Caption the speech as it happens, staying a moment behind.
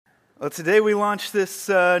Well, today we launch this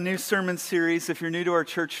new sermon series. If you're new to our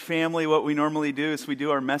church family, what we normally do is we do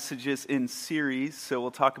our messages in series. So we'll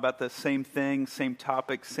talk about the same thing, same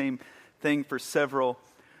topic, same thing for several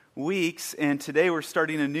weeks. And today we're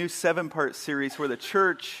starting a new 7-part series where the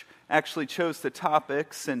church actually chose the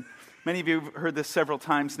topics. And many of you have heard this several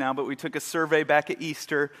times now, but we took a survey back at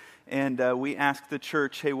Easter and we asked the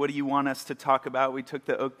church, hey, what do you want us to talk about? We took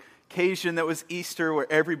the occasion that was Easter where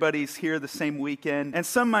everybody's here the same weekend. And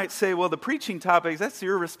some might say, well, the preaching topics, that's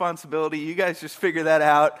your responsibility. You guys just figure that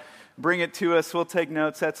out. Bring it to us. We'll take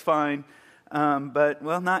notes. That's fine. But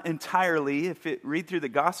not entirely. If you read through the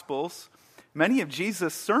Gospels, many of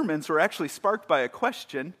Jesus' sermons were actually sparked by a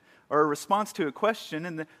question or a response to a question.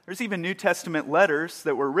 And there's even New Testament letters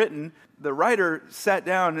that were written. The writer sat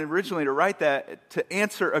down originally to write that to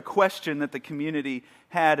answer a question that the community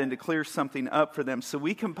had and to clear something up for them. So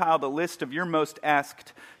we compiled a list of your most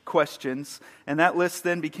asked questions, and that list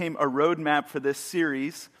then became a roadmap for this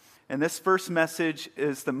series. And this first message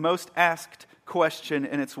is the most asked question,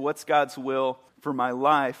 and it's what's God's will for my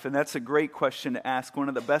life? And that's a great question to ask, one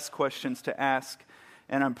of the best questions to ask.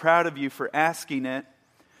 And I'm proud of you for asking it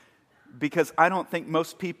because I don't think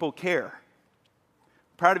most people care.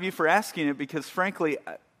 Proud of you for asking it because frankly,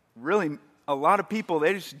 really, a lot of people,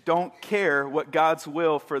 they just don't care what God's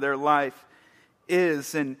will for their life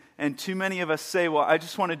is. And too many of us say, well, I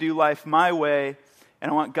just want to do life my way,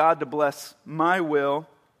 and I want God to bless my will,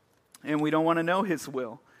 and we don't want to know His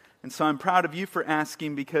will. And so I'm proud of you for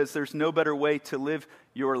asking because there's no better way to live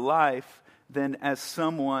your life than as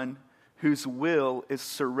someone whose will is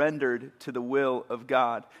surrendered to the will of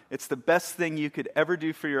God. It's the best thing you could ever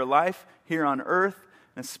do for your life here on earth,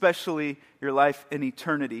 and especially your life in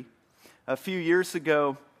eternity. A few years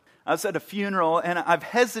ago, I was at a funeral, and I've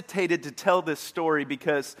hesitated to tell this story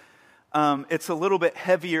because it's a little bit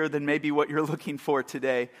heavier than maybe what you're looking for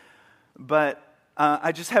today. But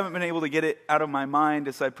I just haven't been able to get it out of my mind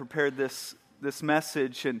as I prepared this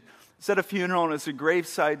message. And I was at a funeral, and it was a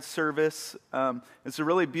graveside service. It's a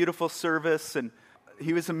really beautiful service, and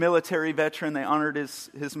he was a military veteran. They honored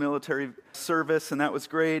his military service, and that was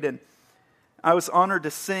great. And I was honored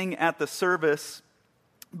to sing at the service.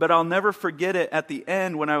 But I'll never forget it at the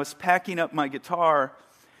end when I was packing up my guitar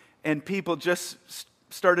and people just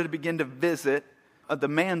started to begin to visit. The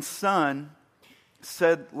man's son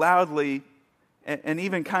said loudly, and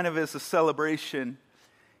even kind of as a celebration,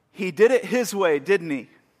 he did it his way, didn't he?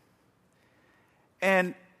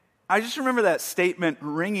 And I just remember that statement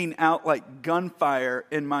ringing out like gunfire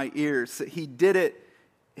in my ears, that he did it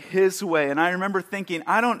his way. And I remember thinking,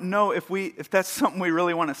 I don't know if that's something we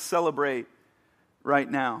really want to celebrate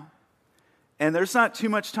right now. And there's not too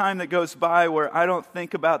much time that goes by where I don't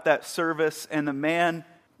think about that service and the man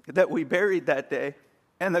that we buried that day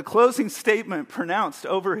and the closing statement pronounced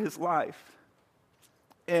over his life.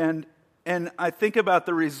 And I think about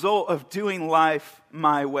the result of doing life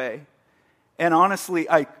my way. And honestly,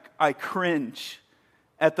 I cringe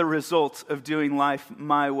at the results of doing life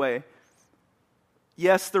my way.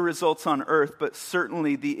 Yes, the results on earth, but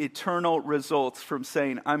certainly the eternal results from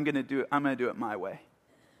saying, I'm going to do it my way.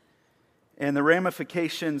 And the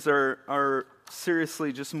ramifications are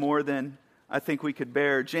seriously just more than I think we could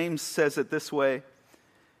bear. James says it this way,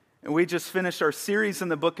 and we just finished our series in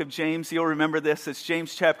the book of James. You'll remember this. It's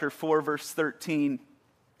James chapter 4, verse 13.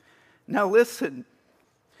 Now listen,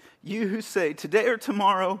 you who say, today or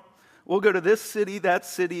tomorrow, we'll go to this city, that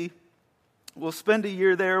city, we'll spend a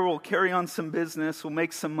year there, we'll carry on some business, we'll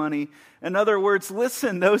make some money. In other words,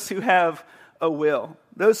 listen, those who have a will,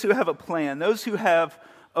 those who have a plan, those who have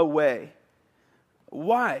a way.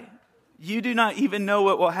 Why? You do not even know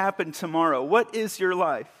what will happen tomorrow. What is your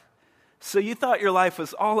life? So you thought your life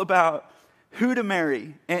was all about who to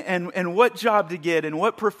marry and what job to get and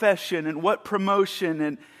what profession and what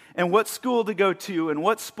promotion and what school to go to and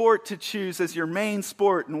what sport to choose as your main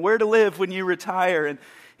sport and where to live when you retire. And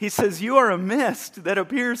he says, you are a mist that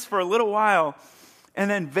appears for a little while and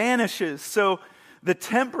then vanishes. So the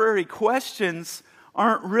temporary questions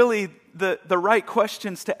aren't really the right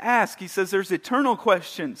questions to ask. He says there's eternal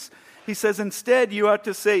questions. He says instead you ought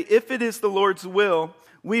to say, if it is the Lord's will,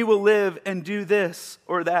 we will live and do this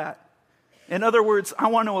or that. In other words, I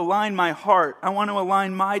want to align my heart. I want to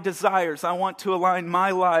align my desires. I want to align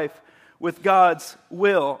my life with God's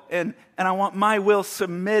will. And I want my will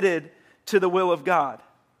submitted to the will of God.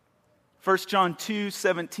 1 John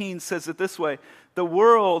 2:17 says it this way, the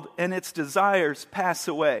world and its desires pass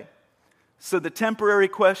away. So the temporary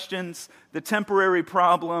questions, the temporary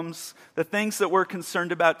problems, the things that we're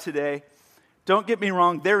concerned about today, don't get me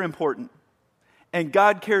wrong, they're important. And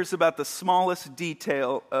God cares about the smallest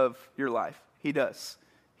detail of your life. He does.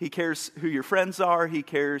 He cares who your friends are. He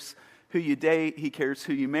cares who you date. He cares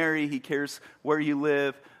who you marry. He cares where you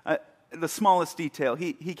live. The smallest detail,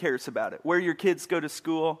 he cares about it. Where your kids go to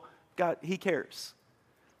school, God, he cares.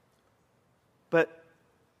 But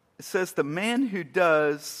it says the man who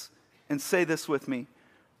does, and say this with me,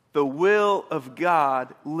 the will of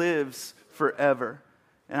God lives forever.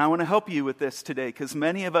 And I want to help you with this today because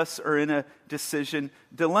many of us are in a decision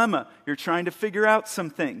dilemma. You're trying to figure out some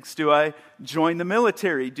things. Do I join the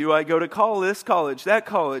military? Do I go to this college, that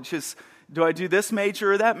college? Do I do this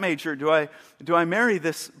major or that major? Do I marry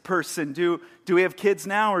this person? Do we have kids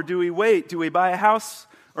now or do we wait? Do we buy a house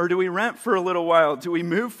or do we rent for a little while? Do we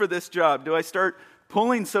move for this job? Do I start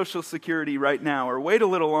pulling Social Security right now or wait a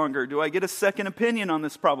little longer? Do I get a second opinion on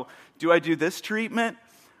this problem? Do I do this treatment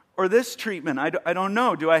or this treatment? I don't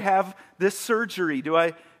know. Do I have this surgery? Do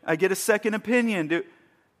I get a second opinion?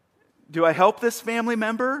 Do I help this family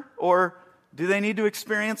member or do they need to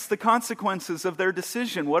experience the consequences of their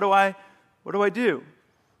decision? What do I do?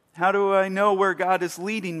 How do I know where God is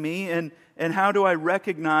leading me and how do I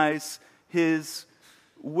recognize His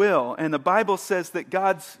will? And the Bible says that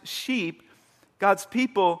God's sheep, God's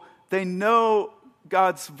people, they know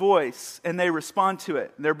God's voice and they respond to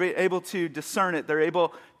it. They're able to discern it. They're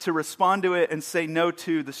able to respond to it and say no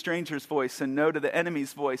to the stranger's voice and no to the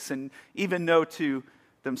enemy's voice and even no to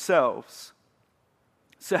themselves.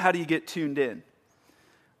 So how do you get tuned in?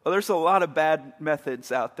 Well, there's a lot of bad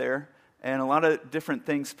methods out there and a lot of different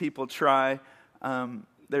things people try.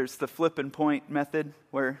 There's the flip and point method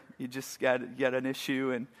where you just get an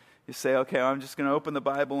issue and you say, okay, I'm just going to open the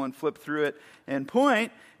Bible and flip through it and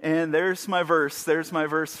point, and there's my verse. There's my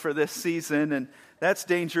verse for this season, and that's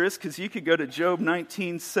dangerous because you could go to Job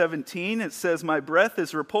 19:17. It says, my breath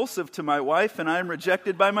is repulsive to my wife, and I am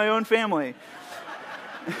rejected by my own family.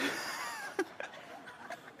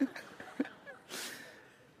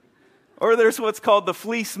 Or there's what's called the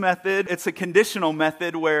fleece method. It's a conditional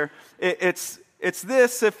method where it's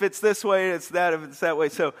this if it's this way, it's that if it's that way.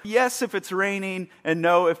 So yes if it's raining, and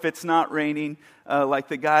no if it's not raining. Like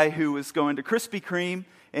the guy who was going to Krispy Kreme,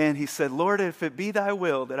 and he said, Lord, if it be thy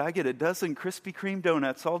will that I get a dozen Krispy Kreme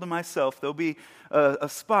donuts all to myself, there'll be a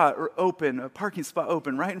parking spot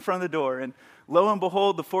open right in front of the door. And lo and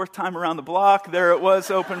behold, the fourth time around the block, there it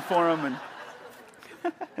was open for him.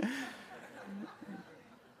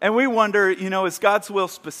 And we wonder, is God's will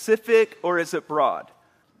specific or is it broad?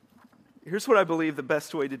 Here's what I believe the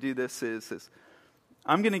best way to do this is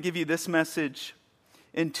I'm going to give you this message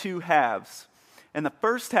in two halves. And the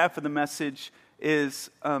first half of the message is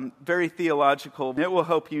very theological. It will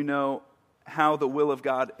help you know how the will of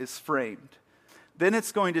God is framed. Then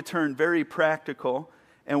it's going to turn very practical,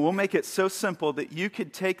 and we'll make it so simple that you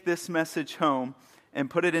could take this message home and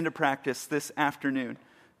put it into practice this afternoon,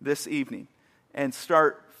 this evening, and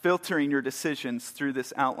start filtering your decisions through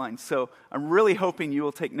this outline. So I'm really hoping you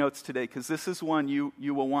will take notes today because this is one you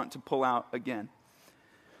will want to pull out again.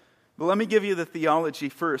 But let me give you the theology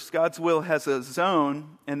first. God's will has a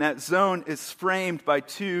zone, and that zone is framed by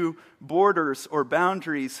two borders or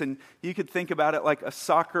boundaries. And you could think about it like a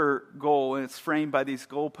soccer goal, and it's framed by these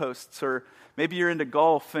goalposts. Or maybe you're into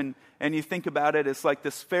golf, and you think about it as like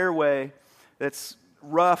this fairway that's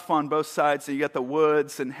rough on both sides. So you got the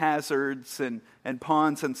woods and hazards and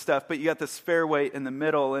ponds and stuff, but you got this fairway in the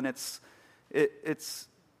middle, and it's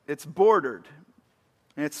bordered.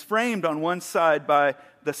 And it's framed on one side by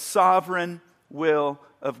the sovereign will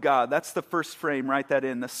of God. That's the first frame, write that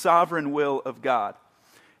in, the sovereign will of God.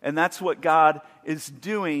 And that's what God is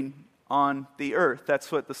doing on the earth.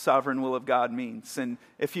 That's what the sovereign will of God means. And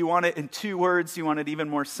if you want it in two words, you want it even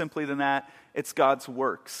more simply than that, it's God's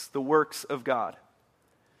works, the works of God.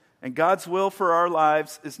 And God's will for our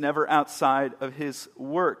lives is never outside of His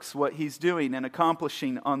works, what He's doing and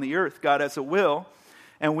accomplishing on the earth. God has a will,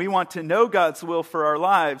 and we want to know God's will for our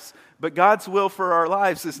lives, but God's will for our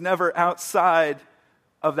lives is never outside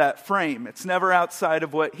of that frame. It's never outside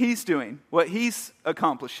of what He's doing, what He's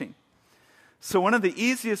accomplishing. So one of the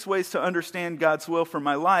easiest ways to understand God's will for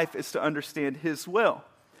my life is to understand His will.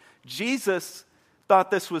 Jesus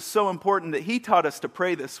thought this was so important that He taught us to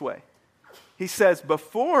pray this way. He says,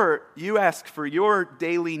 before you ask for your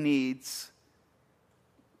daily needs,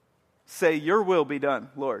 say, your will be done,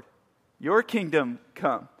 Lord. Your kingdom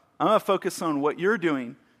come. I'm going to focus on what you're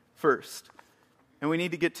doing first. And we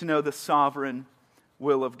need to get to know the sovereign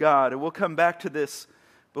will of God. And we'll come back to this,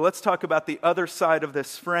 but let's talk about the other side of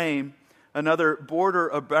this frame. Another border,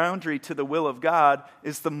 a boundary to the will of God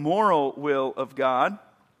is the moral will of God.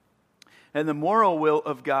 And the moral will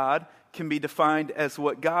of God can be defined as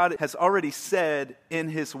what God has already said in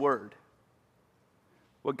His Word.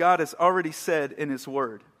 What God has already said in His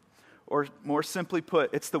Word. or more simply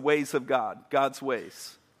put, it's the ways of God, God's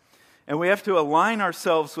ways. And we have to align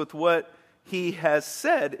ourselves with what He has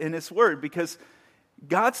said in His Word, because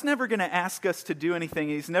God's never going to ask us to do anything.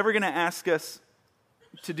 He's never going to ask us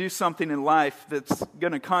to do something in life that's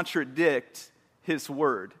going to contradict His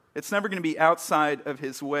Word. It's never going to be outside of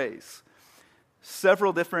His ways.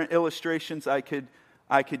 Several different illustrations I could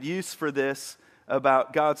use for this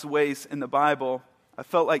about God's ways in the Bible. I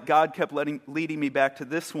felt like God kept leading me back to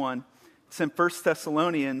this one. It's in 1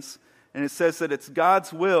 Thessalonians, and it says that it's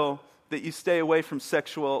God's will that you stay away from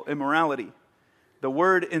sexual immorality. The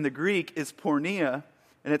word in the Greek is porneia,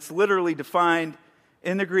 and it's literally defined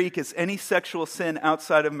in the Greek as any sexual sin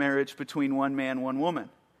outside of marriage between one man, one woman.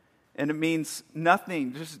 And it means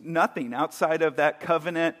nothing, just nothing outside of that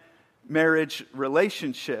covenant marriage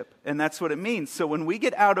relationship. And that's what it means. So when we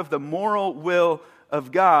get out of the moral will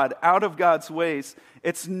of God, out of God's ways,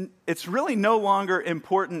 it's really no longer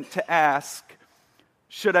important to ask,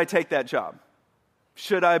 should I take that job?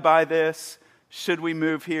 Should I buy this? Should we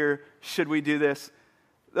move here? Should we do this?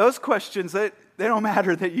 Those questions, they don't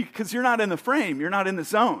matter because you're not in the frame, you're not in the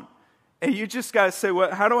zone. And you just got to say,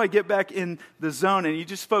 well, how do I get back in the zone? And you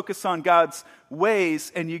just focus on God's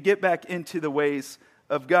ways, and you get back into the ways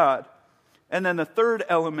of God. And then the third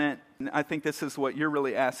element, and I think this is what you're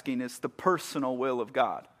really asking, is the personal will of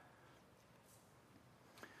God.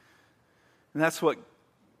 And that's what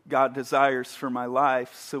God desires for my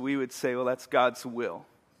life. So we would say, well, that's God's will,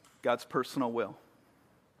 God's personal will.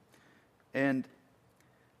 And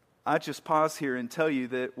I just pause here and tell you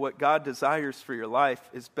that what God desires for your life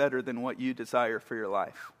is better than what you desire for your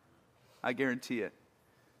life. I guarantee it.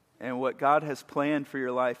 And what God has planned for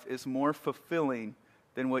your life is more fulfilling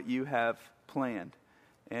than what you have planned.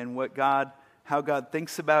 And how God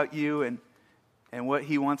thinks about you and what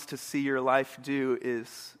He wants to see your life do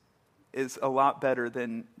is a lot better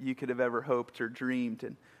than you could have ever hoped or dreamed.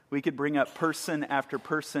 And we could bring up person after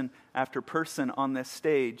person after person on this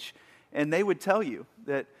stage, and they would tell you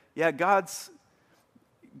that, yeah, God's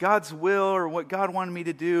will, or what God wanted me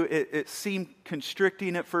to do, it seemed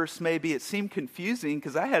constricting at first maybe. It seemed confusing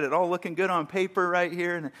because I had it all looking good on paper right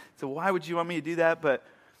here. And so why would you want me to do that? But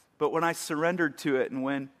when I surrendered to it and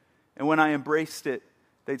when I embraced it,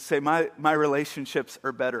 they'd say, my relationships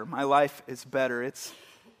are better. My life is better. It's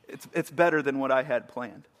better than what I had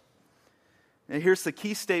planned. And here's the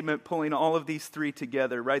key statement pulling all of these three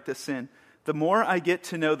together. Write this in. The more I get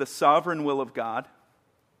to know the sovereign will of God,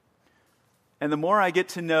 and the more I get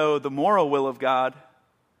to know the moral will of God,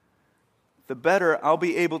 the better I'll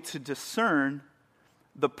be able to discern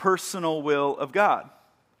the personal will of God.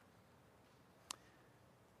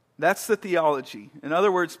 That's the theology. In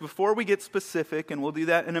other words, before we get specific, and we'll do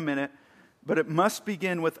that in a minute, but it must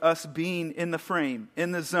begin with us being in the frame,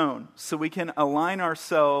 in the zone, so we can align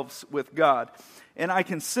ourselves with God. And I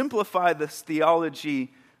can simplify this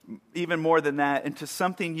theology even more than that into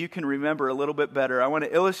something you can remember a little bit better. I want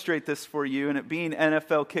to illustrate this for you, and it being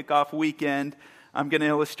NFL kickoff weekend, I'm going to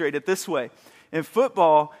illustrate it this way. In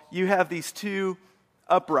football, you have these two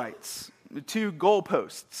uprights, two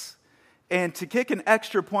goalposts. And to kick an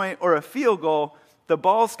extra point or a field goal, the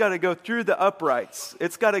ball's got to go through the uprights.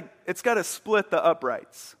 It's got to split the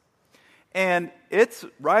uprights. And it's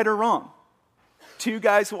right or wrong. Two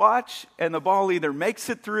guys watch, and the ball either makes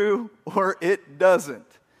it through or it doesn't.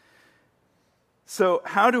 So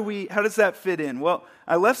how does that fit in? Well,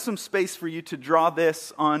 I left some space for you to draw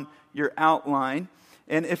this on your outline.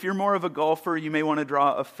 And if you're more of a golfer, you may want to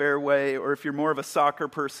draw a fairway. Or if you're more of a soccer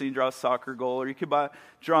person, you draw a soccer goal. Or you could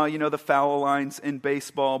draw, the foul lines in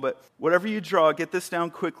baseball. But whatever you draw, get this down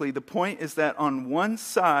quickly. The point is that on one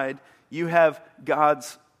side, you have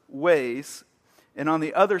God's ways. And on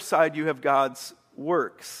the other side, you have God's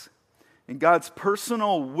works. And God's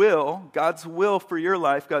personal will, God's will for your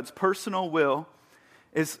life, God's personal will,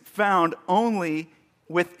 is found only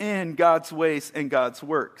within God's ways and God's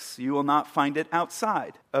works. You will not find it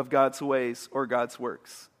outside of God's ways or God's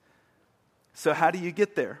works. So how do you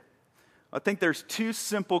get there? I think there's two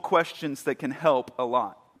simple questions that can help a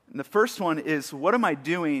lot. And the first one is, what am I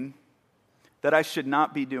doing that I should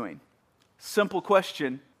not be doing? Simple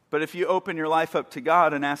question, but if you open your life up to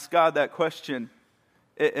God and ask God that question,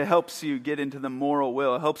 it helps you get into the moral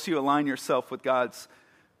will. It helps you align yourself with God's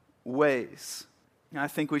ways. And I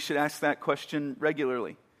think we should ask that question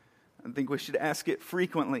regularly. I think we should ask it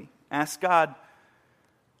frequently. Ask God,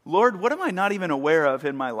 Lord, what am I not even aware of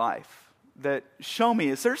in my life? That show me,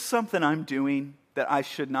 is there something I'm doing that I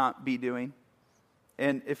should not be doing?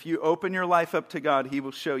 And if you open your life up to God, He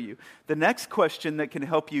will show you. The next question that can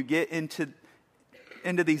help you get into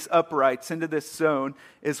these uprights, into this zone,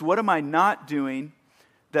 is what am I not doing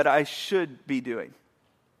that I should be doing?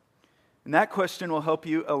 And that question will help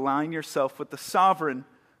you align yourself with the sovereign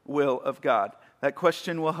will of God. That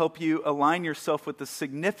question will help you align yourself with the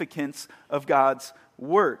significance of God's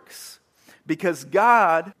works. Because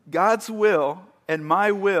God's will and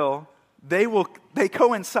my will, they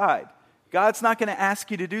coincide. God's not going to ask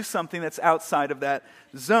you to do something that's outside of that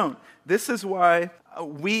zone. This is why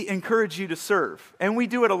we encourage you to serve, and we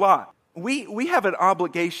do it a lot. We have an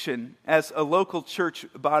obligation as a local church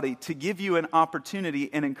body to give you an opportunity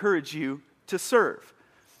and encourage you to serve.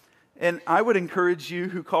 And I would encourage you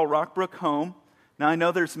who call Rockbrook home. Now, I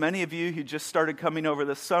know there's many of you who just started coming over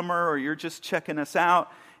this summer, or you're just checking us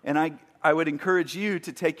out, and I would encourage you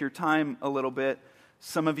to take your time a little bit.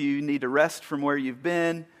 Some of you need to rest from where you've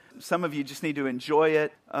been. Some of you just need to enjoy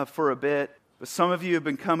it for a bit. But some of you have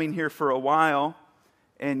been coming here for a while,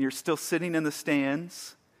 and you're still sitting in the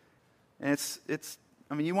stands. And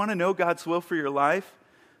you want to know God's will for your life?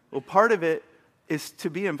 Well, part of it is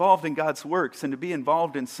to be involved in God's works and to be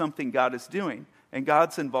involved in something God is doing. And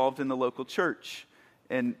God's involved in the local church.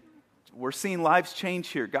 And we're seeing lives change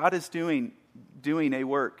here. God is doing a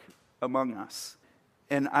work among us.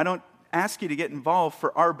 And I don't ask you to get involved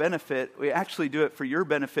for our benefit. We actually do it for your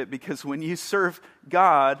benefit, because when you serve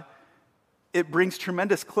God, it brings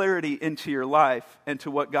tremendous clarity into your life and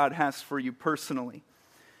to what God has for you personally.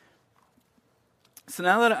 So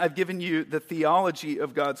now that I've given you the theology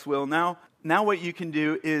of God's will, now what you can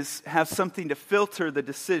do is have something to filter the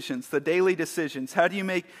decisions, the daily decisions. How do you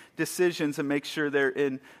make decisions and make sure they're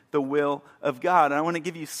in the will of God? And I want to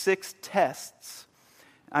give you 6 tests.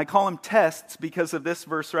 I call them tests because of this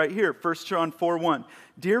verse right here, 1 John 4:1.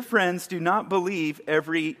 Dear friends, do not believe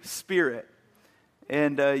every spirit.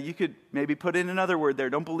 And you could maybe put in another word there.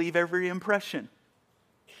 Don't believe every impression.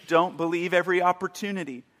 Don't believe every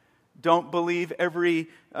opportunity. Don't believe every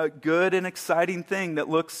good and exciting thing that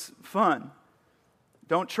looks fun.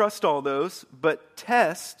 Don't trust all those, but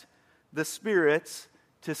test the spirits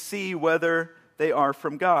to see whether they are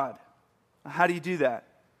from God. How do you do that?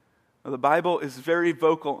 Well, the Bible is very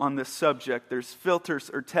vocal on this subject. There's filters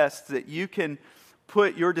or tests that you can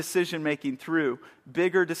put your decision making through.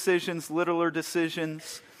 Bigger decisions, littler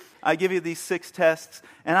decisions. I give you these 6 tests,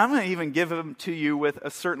 and I'm going to even give them to you with a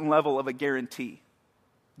certain level of a guarantee.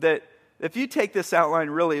 That if you take this outline,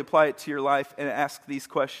 really apply it to your life and ask these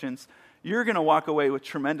questions, you're going to walk away with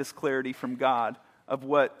tremendous clarity from God of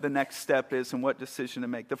what the next step is and what decision to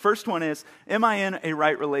make. The first one is, am I in a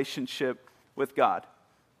right relationship with God?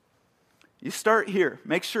 You start here.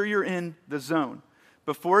 Make sure you're in the zone.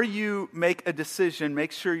 Before you make a decision,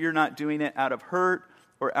 make sure you're not doing it out of hurt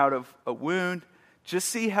or out of a wound. Just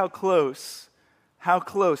see how close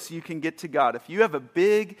you can get to God. If you have a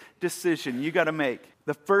big decision you got to make,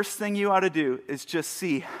 the first thing you ought to do is just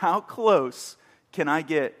see how close can I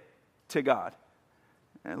get to God.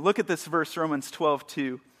 And look at this verse, Romans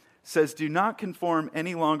 12:2 says, do not conform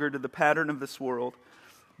any longer to the pattern of this world,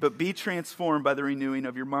 but be transformed by the renewing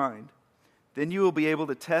of your mind. Then you will be able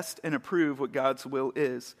to test and approve what God's will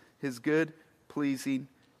is, his good, pleasing,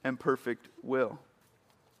 and perfect will.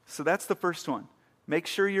 So that's the first one. Make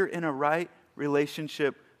sure you're in a right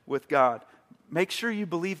relationship with God. Make sure you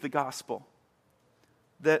believe the gospel.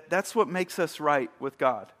 That's what makes us right with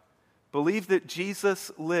God. Believe that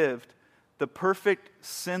Jesus lived the perfect,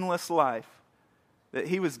 sinless life, that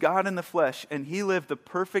he was God in the flesh, and he lived the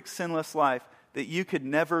perfect, sinless life that you could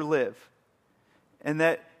never live, and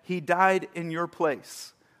that he died in your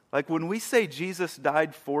place. Like when we say Jesus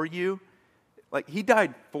died for you, like he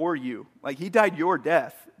died for you. Like he died your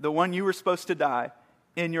death, the one you were supposed to die,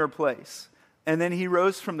 in your place. And then he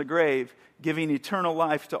rose from the grave, giving eternal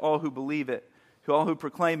life to all who believe it, to all who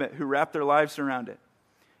proclaim it, who wrap their lives around it.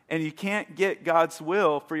 And you can't get God's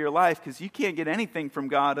will for your life because you can't get anything from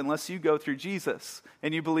God unless you go through Jesus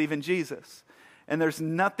and you believe in Jesus. And there's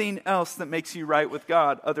nothing else that makes you right with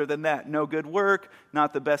God other than that. No good work,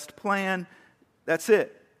 not the best plan. That's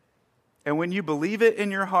it. And when you believe it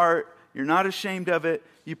in your heart, you're not ashamed of it,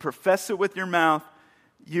 you profess it with your mouth,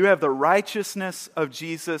 you have the righteousness of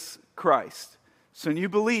Jesus Christ. So when you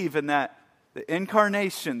believe in that, the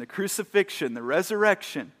incarnation, the crucifixion, the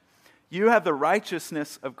resurrection, you have the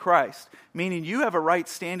righteousness of Christ, meaning you have a right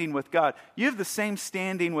standing with God. You have the same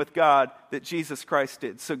standing with God that Jesus Christ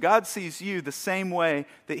did. So God sees you the same way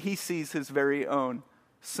that he sees his very own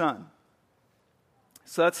son.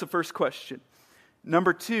 So that's the first question.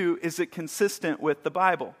 Number 2, is it consistent with the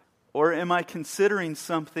Bible? Or am I considering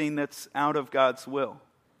something that's out of God's will?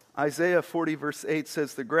 Isaiah 40 verse 8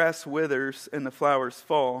 says, the grass withers and the flowers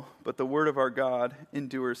fall, but the word of our God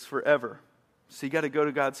endures forever. So you got to go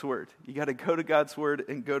to God's word. You got to go to God's word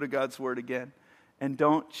and go to God's word again. and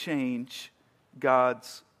don't change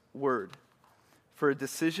God's word. For a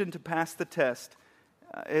decision to pass the test,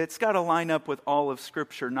 it's got to line up with all of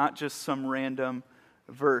Scripture, not just some random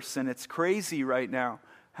verse. And it's crazy right now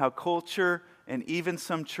how culture and even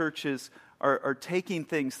some churches are taking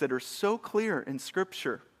things that are so clear in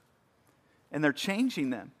Scripture and they're changing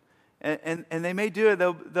them. And they may do it,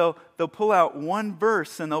 they'll pull out one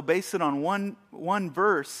verse and they'll base it on one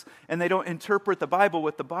verse, and they don't interpret the Bible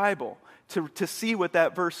with the Bible to see what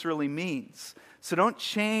that verse really means. So don't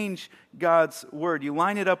change God's word. You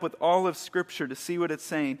line it up with all of Scripture to see what it's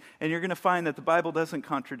saying, and you're going to find that the Bible doesn't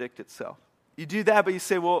contradict itself. You do that, but you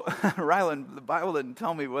say, well, Ryland, the Bible didn't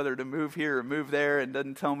tell me whether to move here or move there, and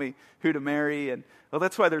doesn't tell me who to marry. And well,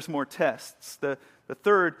 that's why there's more tests. The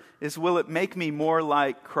third is, will it make me more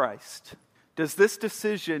like Christ? Does this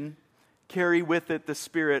decision carry with it the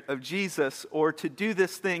Spirit of Jesus? Or to do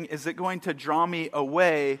this thing, is it going to draw me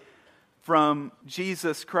away from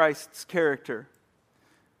Jesus Christ's character?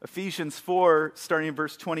 Ephesians 4, starting in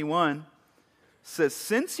verse 21, says,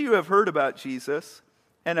 since you have heard about Jesus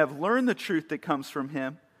and have learned the truth that comes from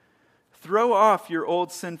him, throw off your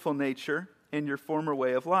old sinful nature and your former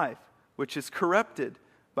way of life, which is corrupted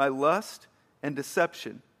by lust and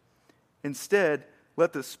deception. Instead,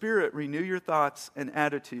 let the Spirit renew your thoughts and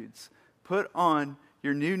attitudes. Put on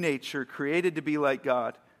your new nature, created to be like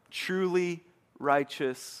God, truly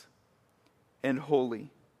righteous and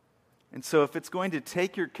holy. And so if it's going to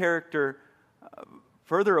take your character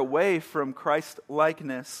further away from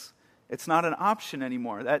Christ-likeness, it's not an option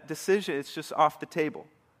anymore. That decision, it's just off the table.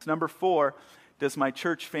 Number 4, does my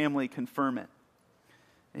church family confirm it?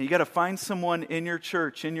 And you got to find someone in your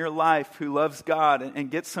church, in your life, who loves God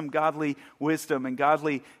and get some godly wisdom and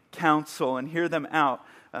godly counsel and hear them out.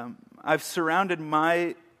 I've surrounded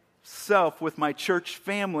myself with my church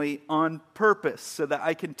family on purpose so that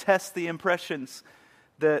I can test the impressions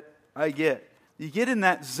that I get. You get in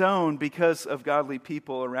that zone because of godly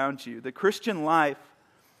people around you. The Christian life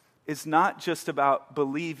is not just about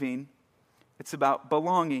believing, it's about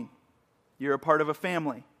belonging. You're a part of a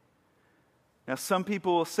family. Now, some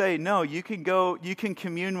people will say, no, you can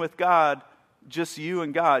commune with God, just you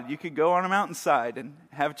and God. You could go on a mountainside and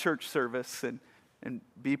have church service and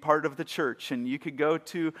be part of the church. And you could go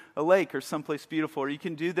to a lake or someplace beautiful. Or you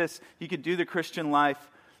can do this, you could do the Christian life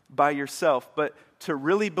by yourself. But to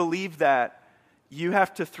really believe that, you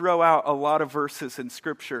have to throw out a lot of verses in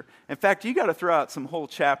Scripture. In fact, you got to throw out some whole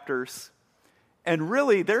chapters. And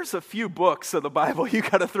really, there's a few books of the Bible you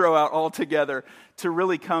got to throw out altogether to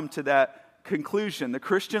really come to that conclusion. The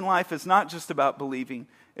Christian life is not just about believing,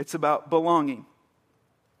 it's about belonging.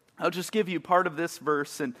 I'll just give you part of this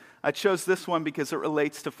verse, and I chose this one because it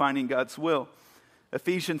relates to finding God's will.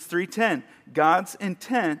 Ephesians 3:10, God's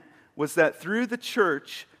intent was that through the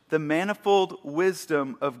church, the manifold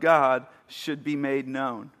wisdom of God should be made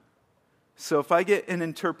known. So if I get an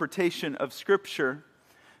interpretation of Scripture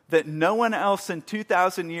that no one else in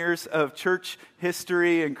 2,000 years of church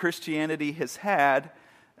history and Christianity has had,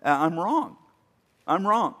 I'm wrong. I'm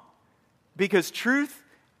wrong. Because truth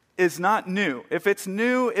is not new. If it's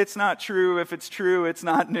new, it's not true. If it's true, it's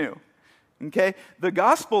not new. Okay? The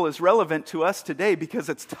gospel is relevant to us today because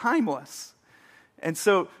it's timeless. And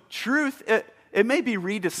so truth, it may be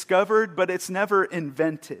rediscovered, but it's never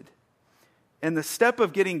invented. And the step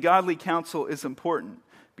of getting godly counsel is important.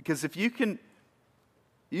 Because if you can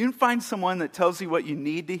find someone that tells you what you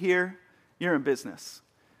need to hear, you're in business.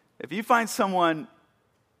 If you find someone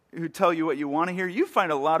who tell you what you want to hear, you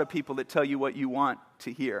find a lot of people that tell you what you want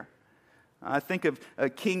to hear. I think of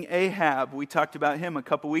King Ahab. We talked about him a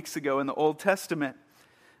couple weeks ago in the Old Testament.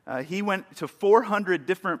 He went to 400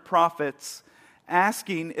 different prophets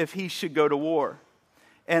asking if he should go to war.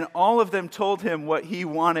 And all of them told him what he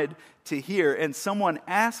wanted to hear. And someone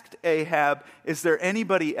asked Ahab, is there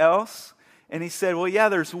anybody else? And he said, well, yeah,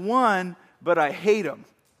 there's one, but I hate him.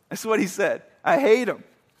 That's what he said. I hate him.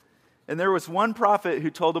 And there was one prophet who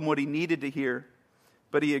told him what he needed to hear,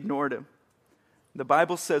 but he ignored him. The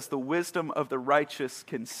Bible says the wisdom of the righteous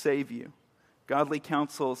can save you. Godly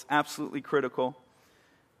counsel is absolutely critical.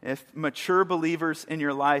 If mature believers in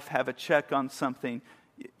your life have a check on something,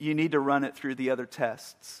 you need to run it through the other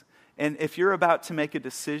tests. And if you're about to make a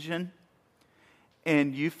decision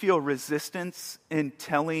and you feel resistance in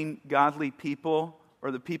telling godly people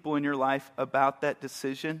or the people in your life about that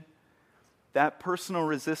decision, that personal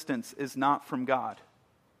resistance is not from God.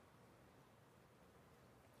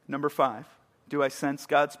 Number 5, do I sense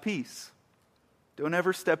God's peace? Don't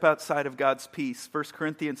ever step outside of God's peace. 1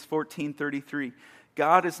 Corinthians 14:33,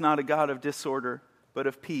 God is not a God of disorder, but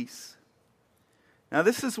of peace. Now,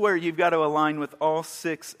 this is where you've got to align with all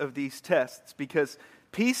 6 of these tests, because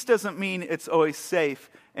peace doesn't mean it's always safe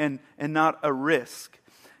and not a risk.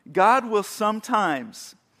 God will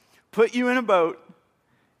sometimes put you in a boat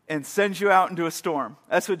and send you out into a storm.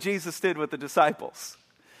 That's what Jesus did with the disciples.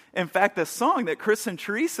 In fact, the song that Chris and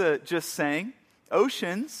Teresa just sang,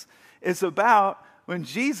 Oceans, is about when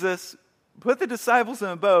Jesus put the disciples in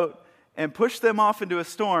a boat and pushed them off into a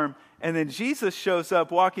storm, and then Jesus shows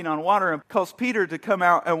up walking on water and calls Peter to come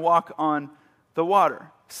out and walk on the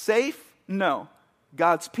water. Safe? No.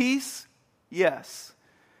 God's peace? Yes.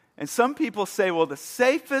 And some people say, well, the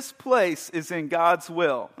safest place is in God's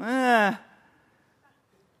will. There's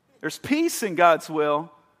peace in God's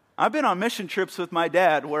will. I've been on mission trips with my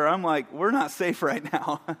dad where I'm like, we're not safe right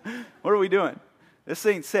now. What are we doing? This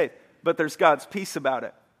ain't safe. But there's God's peace about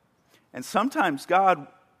it. And sometimes God,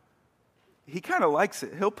 He kind of likes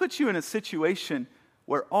it. He'll put you in a situation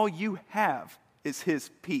where all you have is His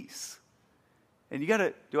peace. And you got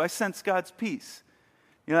to, do I sense God's peace?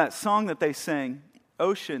 You know that song that they sang,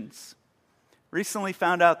 Oceans, recently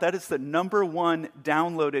found out that is the #1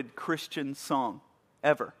 downloaded Christian song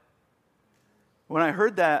ever. When I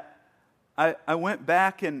heard that, I went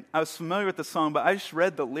back and I was familiar with the song, but I just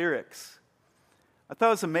read the lyrics. I thought it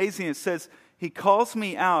was amazing. It says, He calls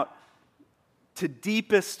me out to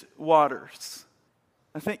deepest waters.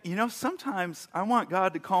 I think, sometimes I want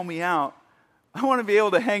God to call me out. I want to be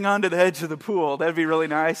able to hang on to the edge of the pool. That'd be really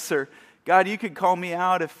nice. Or, God, you could call me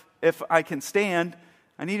out if I can stand.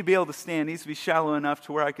 I need to be able to stand. It needs to be shallow enough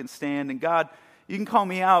to where I can stand. And God, you can call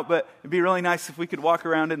me out, but it'd be really nice if we could walk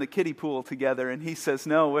around in the kiddie pool together. And He says,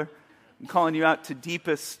 no, I'm calling you out to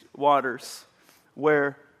deepest waters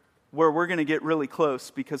where we're going to get really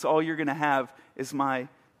close, because all you're going to have is my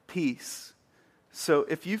peace. So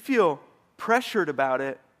if you feel pressured about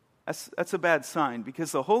it, that's a bad sign,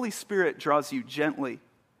 because the Holy Spirit draws you gently.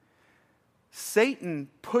 Satan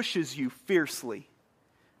pushes you fiercely.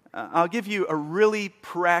 I'll give you a really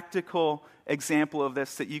practical example of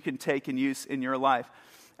this that you can take and use in your life.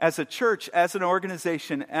 As a church, as an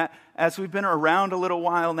organization, as we've been around a little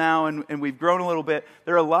while now and we've grown a little bit,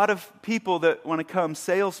 there are a lot of people that want to come,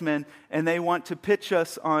 salesmen, and they want to pitch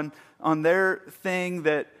us on their thing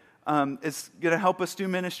that is going to help us do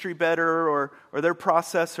ministry better, or their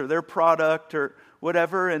process or their product or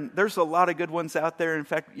whatever. And there's a lot of good ones out there. In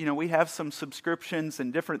fact, we have some subscriptions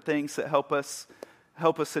and different things that help us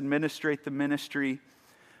administrate the ministry.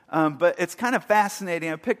 But it's kind of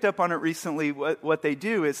fascinating. I picked up on it recently. What they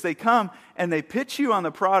do is they come and they pitch you on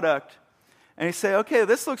the product, and they say, okay,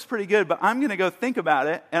 this looks pretty good, but I'm going to go think about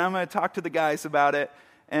it, and I'm going to talk to the guys about it,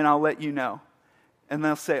 and I'll let you know. And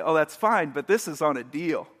they'll say, oh, that's fine, but this is on a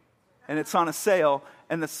deal, and it's on a sale,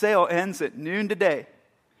 and the sale ends at noon today.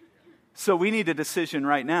 So we need a decision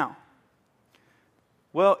right now.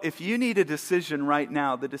 Well, if you need a decision right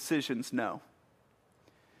now, the decision's no.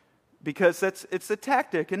 Because it's a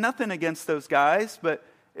tactic, and nothing against those guys, but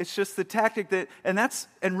it's just the tactic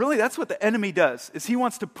and really that's what the enemy does, is he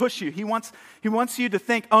wants to push you. He wants you to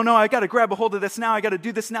think, oh no, I got to grab a hold of this now, I got to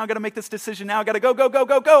do this now, I got to make this decision now, I got to go,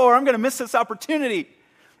 or I'm going to miss this opportunity.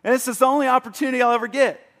 And this is the only opportunity I'll ever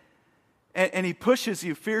get. And he pushes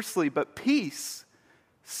you fiercely, but peace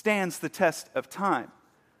stands the test of time.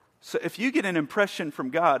 So if you get an impression from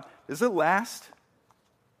God, does it last?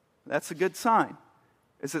 That's a good sign.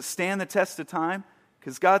 Does it stand the test of time?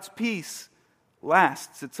 Because God's peace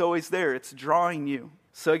lasts. It's always there. It's drawing you.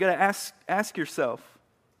 So you got to ask yourself,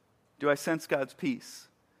 do I sense God's peace?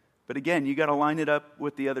 But again, you got to line it up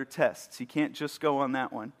with the other tests. You can't just go on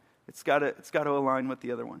that one. It's got to align with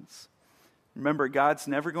the other ones. Remember, God's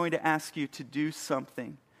never going to ask you to do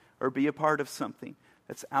something or be a part of something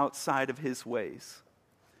that's outside of His ways.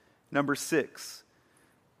 Number 6,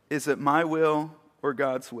 is it my will or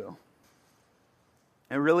God's will?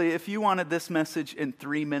 And really, if you wanted this message in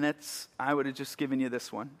 3 minutes, I would have just given you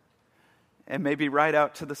this one. And maybe write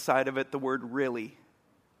out to the side of it the word really.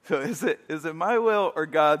 So is it my will or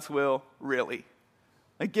God's will, really?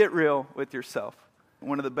 Like, get real with yourself.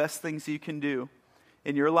 One of the best things you can do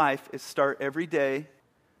in your life is start every day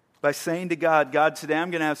by saying to God, God, today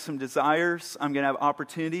I'm going to have some desires, I'm going to have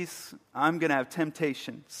opportunities, I'm going to have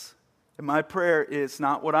temptations. And my prayer is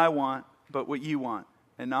not what I want, but what you want.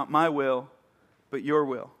 And not my will, but your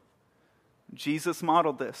will. Jesus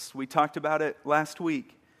modeled this. We talked about it last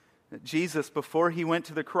week. That Jesus, before He went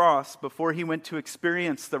to the cross, before He went to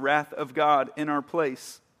experience the wrath of God in our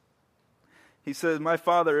place, He said, my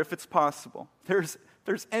Father, if it's possible, if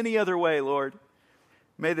there's any other way, Lord,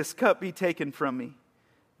 may this cup be taken from me,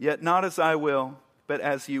 yet not as I will, but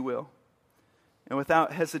as you will. And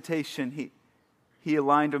without hesitation, he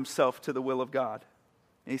aligned Himself to the will of God.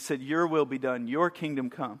 And he said, your will be done, your kingdom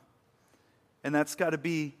come. And that's got to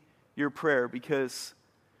be your prayer, because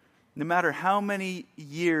no matter how many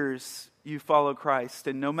years you follow Christ,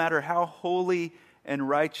 and no matter how holy and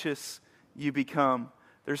righteous you become,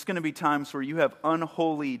 there's going to be times where you have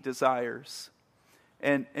unholy desires.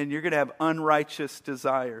 And you're going to have unrighteous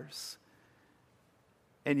desires.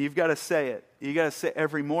 And you've got to say it. You got to say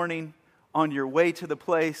every morning, on your way to the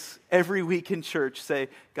place, every week in church, say,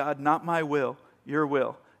 God, not my will, your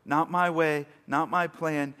will. Not my way, not my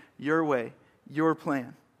plan, your way, your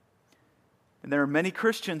plan. And there are many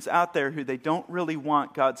Christians out there who they don't really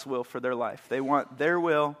want God's will for their life. They want their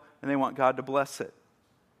will, and they want God to bless it.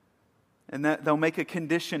 And that they'll make a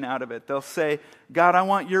condition out of it. They'll say, God, I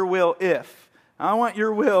want your will if. I want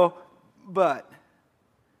your will, but.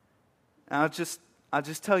 And I'll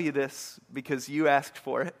just tell you this because you asked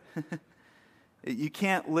for it. You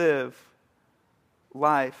can't live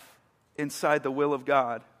life inside the will of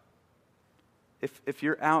God if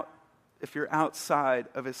you're outside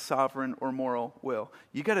of his sovereign or moral will.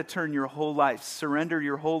 You got to turn your whole life, surrender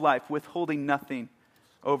your whole life, withholding nothing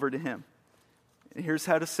over to him. And here's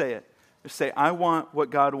how to say it. Just say, I want what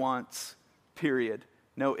God wants, period.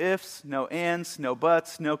 No ifs, no ands, no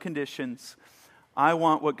buts, no conditions. I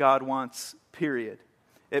want what God wants, period.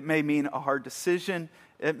 It may mean a hard decision.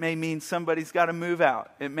 It may mean somebody's got to move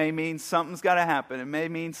out. It may mean something's got to happen. It may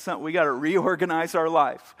mean we got to reorganize our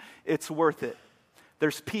life. It's worth it.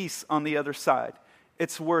 There's peace on the other side.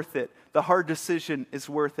 It's worth it. The hard decision is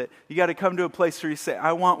worth it. You got to come to a place where you say,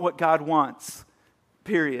 I want what God wants,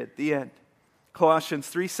 period, the end. Colossians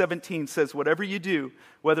 3:17 says, whatever you do,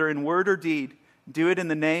 whether in word or deed, do it in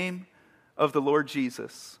the name of the Lord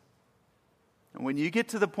Jesus. And when you get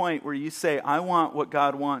to the point where you say, I want what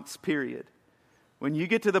God wants, period. When you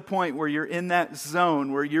get to the point where you're in that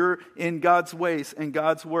zone, where you're in God's ways and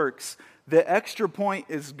God's works, the extra point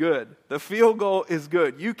is good. The field goal is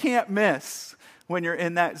good. You can't miss when you're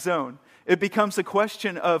in that zone. It becomes a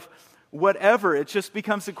question of whatever. It just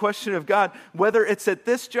becomes a question of God, whether it's at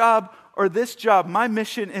this job or this job, my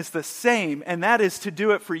mission is the same, and that is to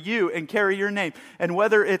do it for you and carry your name. And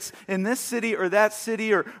whether it's in this city or that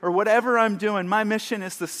city or whatever I'm doing, my mission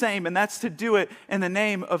is the same, and that's to do it in the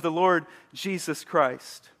name of the Lord Jesus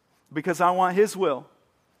Christ. Because I want his will.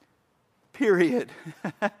 Period.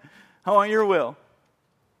 I want your will.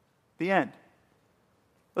 The end.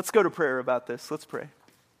 Let's go to prayer about this. Let's pray.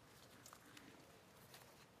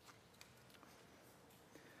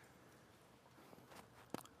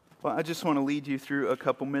 Well, I just want to lead you through a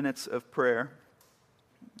couple minutes of prayer.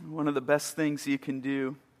 One of the best things you can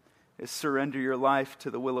do is surrender your life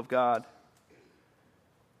to the will of God.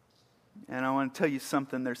 And I want to tell you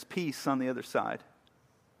something, there's peace on the other side.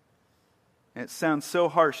 And it sounds so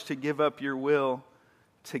harsh to give up your will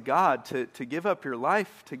to God, to give up your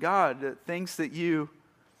life to God, things that you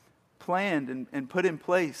planned and put in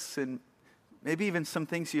place, and maybe even some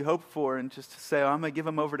things you hoped for, and just to say, I'm going to give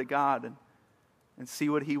them over to God and see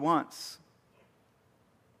what he wants.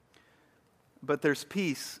 But there's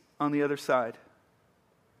peace on the other side.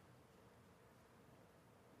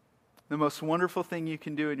 The most wonderful thing you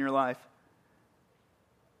can do in your life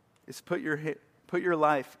is put your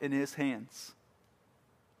life in his hands.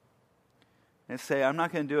 And say, I'm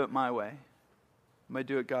not going to do it my way. I'm going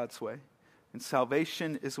to do it God's way. And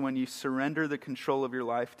salvation is when you surrender the control of your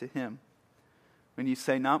life to him. When you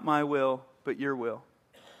say, not my will, but your will.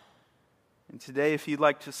 And today, if you'd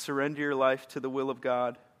like to surrender your life to the will of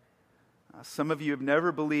God, some of you have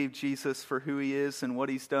never believed Jesus for who he is and what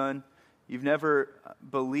he's done. You've never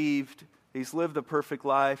believed he's lived the perfect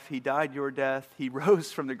life. He died your death. He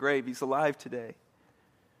rose from the grave. He's alive today.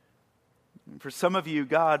 And for some of you,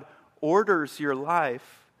 God orders your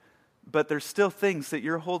life, but there's still things that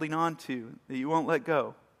you're holding on to that you won't let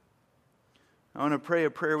go. I want to pray a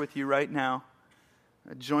prayer with you right now.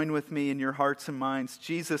 Join with me in your hearts and minds.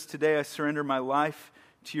 Jesus, today I surrender my life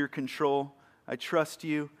to your control. I trust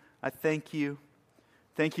you. I thank you.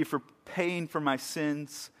 Thank you for paying for my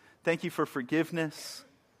sins. Thank you for forgiveness.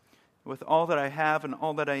 With all that I have and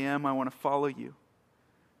all that I am, I want to follow you.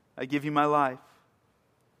 I give you my life.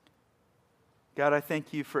 God, I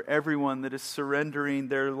thank you for everyone that is surrendering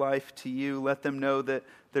their life to you. Let them know that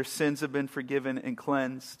their sins have been forgiven and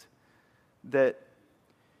cleansed. That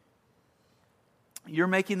you're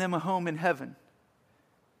making them a home in heaven.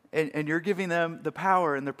 And you're giving them the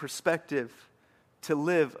power and the perspective to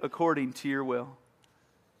live according to your will.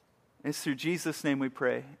 It's through Jesus' name we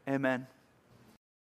pray. Amen.